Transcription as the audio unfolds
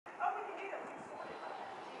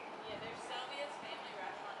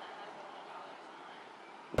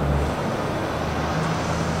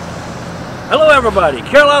Hello everybody,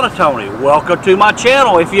 Carolina Tony. Welcome to my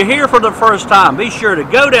channel. If you're here for the first time, be sure to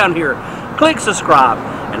go down here, click subscribe,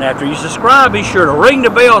 and after you subscribe, be sure to ring the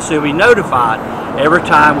bell so you'll be notified every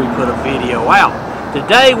time we put a video out.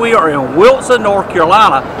 Today we are in Wilson, North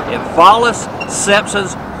Carolina at Vollis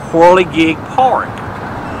Simpson's Whirligig Park,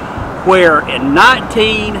 where in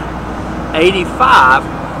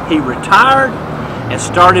 1985 he retired and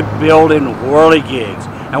started building whirligigs.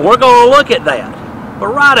 And we're going to look at that.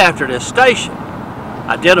 But right after this station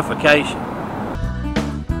identification.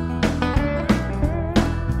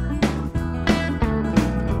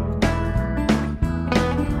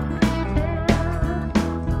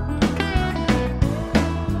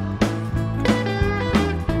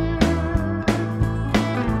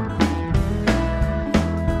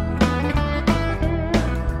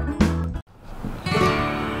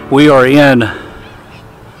 We are in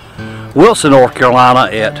Wilson, North Carolina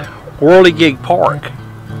at Whirligig Park.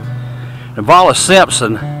 And Vollis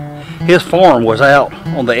Simpson, his farm was out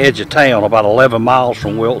on the edge of town about 11 miles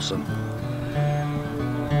from Wilson.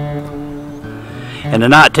 In the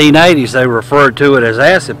 1980s they referred to it as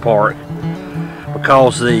Acid Park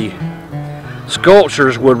because the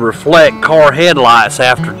sculptures would reflect car headlights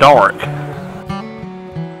after dark.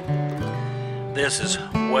 This is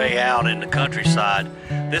way out in the countryside.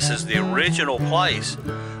 This is the original place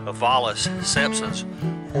of Vollis Simpson's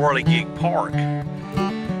Whirligig Park.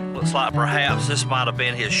 Looks like perhaps this might have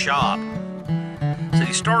been his shop. So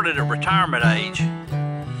he started at retirement age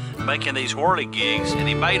making these whirligigs, and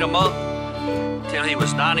he made them up until he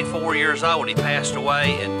was 94 years old. He passed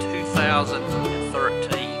away in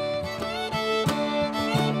 2013.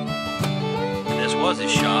 And this was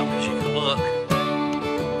his shop, as you can look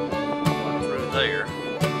through there.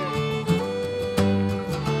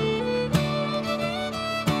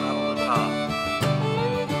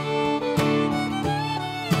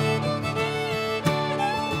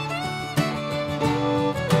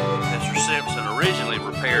 Originally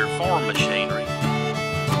repaired farm machinery,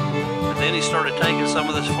 but then he started taking some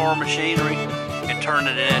of this farm machinery and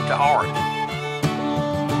turning it into art.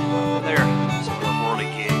 There, some of the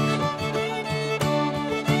whirligigs.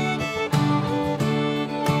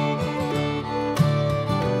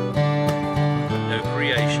 No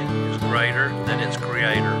creation is greater than its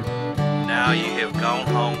creator. Now you have gone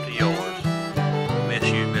home to yours. Miss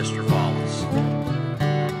you, Mr. Vollis.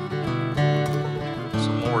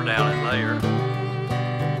 Some more down in there.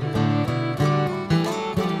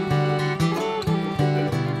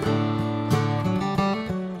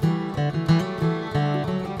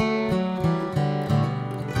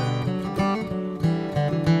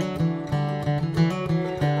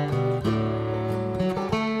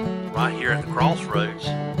 Right here at the crossroads,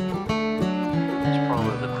 it's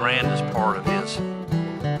probably the grandest part of his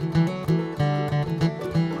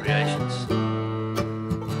creations.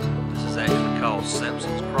 This is actually called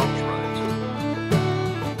Simpson's Crossroads.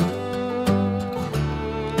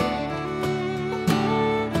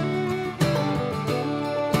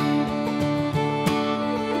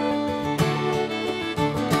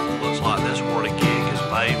 Looks like this whirligig is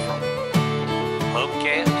made from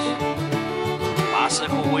hubcaps,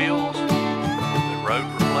 bicycle wheels with road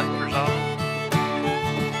reflectors on them.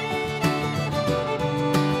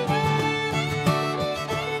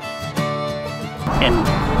 And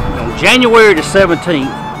on January the 17th,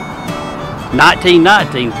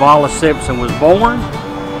 1919, Vollis Simpson was born,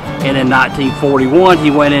 and in 1941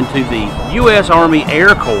 he went into the U.S. Army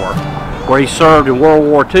Air Corps, where he served in World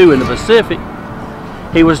War II in the Pacific.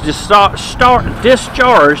 He was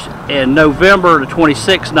discharged in November the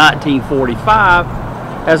 26th, 1945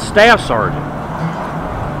 as a staff sergeant.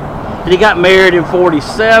 And he got married in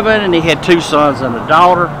 47 and he had 2 sons and a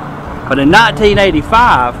daughter. But in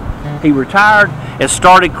 1985 he retired and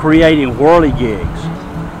started creating whirligigs.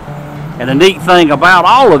 And the neat thing about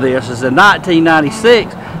all of this is in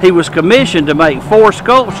 1996 he was commissioned to make 4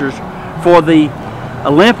 sculptures for the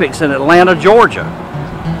Olympics in Atlanta, Georgia.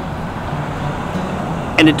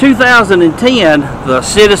 And in 2010, the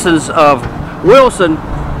citizens of Wilson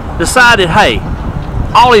decided, hey,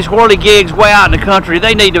 all these whirligigs way out in the country,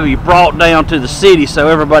 they need to be brought down to the city so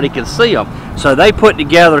everybody can see them. So they put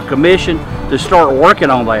together a commission to start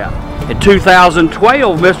working on that. In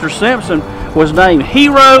 2012, Mr. Simpson was named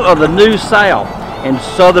Hero of the New South in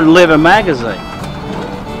Southern Living magazine.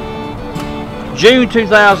 June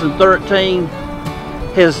 2013,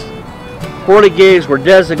 his whirligigs were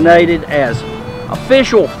designated as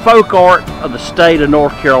official folk art of the state of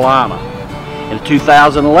North Carolina. In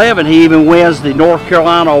 2011, he even wins the North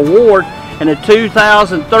Carolina Award, and in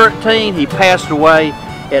 2013, he passed away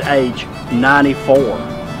at age 94.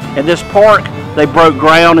 And this park They broke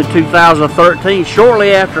ground in 2013,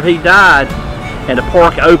 shortly after he died, and the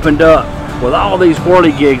park opened up with all these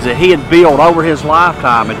whirligigs that he had built over his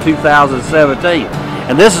lifetime in 2017.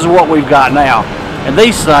 And this is what we've got now. And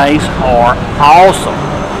these things are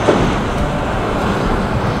awesome.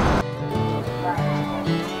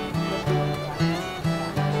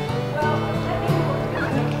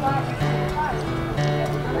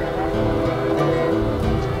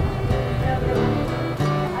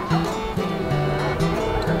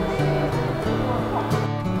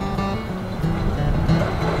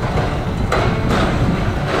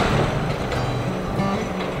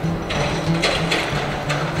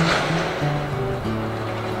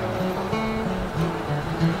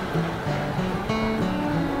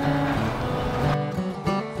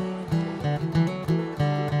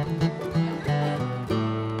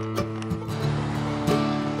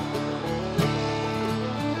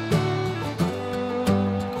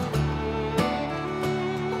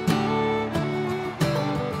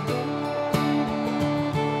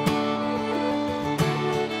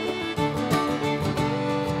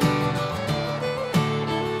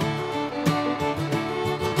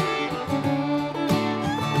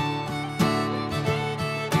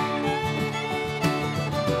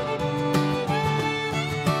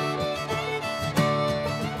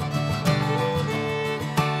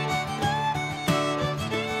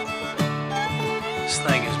 This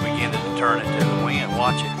thing is beginning to turn into the wind.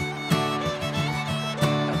 Watch it.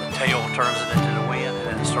 And the tail turns it into the wind and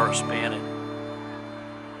then it starts spinning.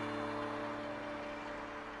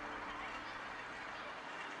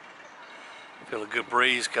 Feel a good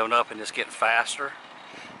breeze coming up and it's getting faster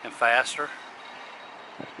and faster.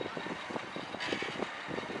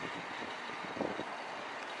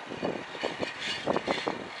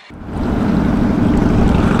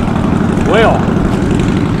 Well,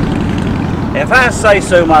 if I say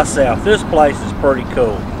so myself, this place is pretty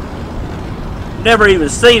cool. Never even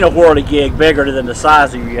seen a whirligig bigger than the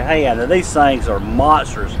size of your hand, and these things are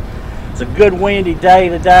monsters. It's a good windy day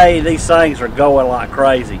today. These things are going like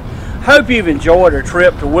crazy. Hope you've enjoyed our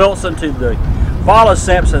trip to Wilson to the Vollis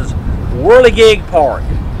Simpson's Whirligig Park.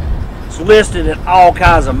 It's listed in all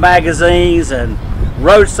kinds of magazines and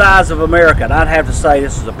roadsides of America, and I'd have to say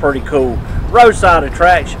this is a pretty cool roadside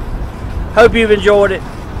attraction. Hope you've enjoyed it,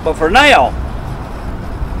 but for now,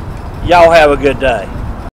 y'all have a good day.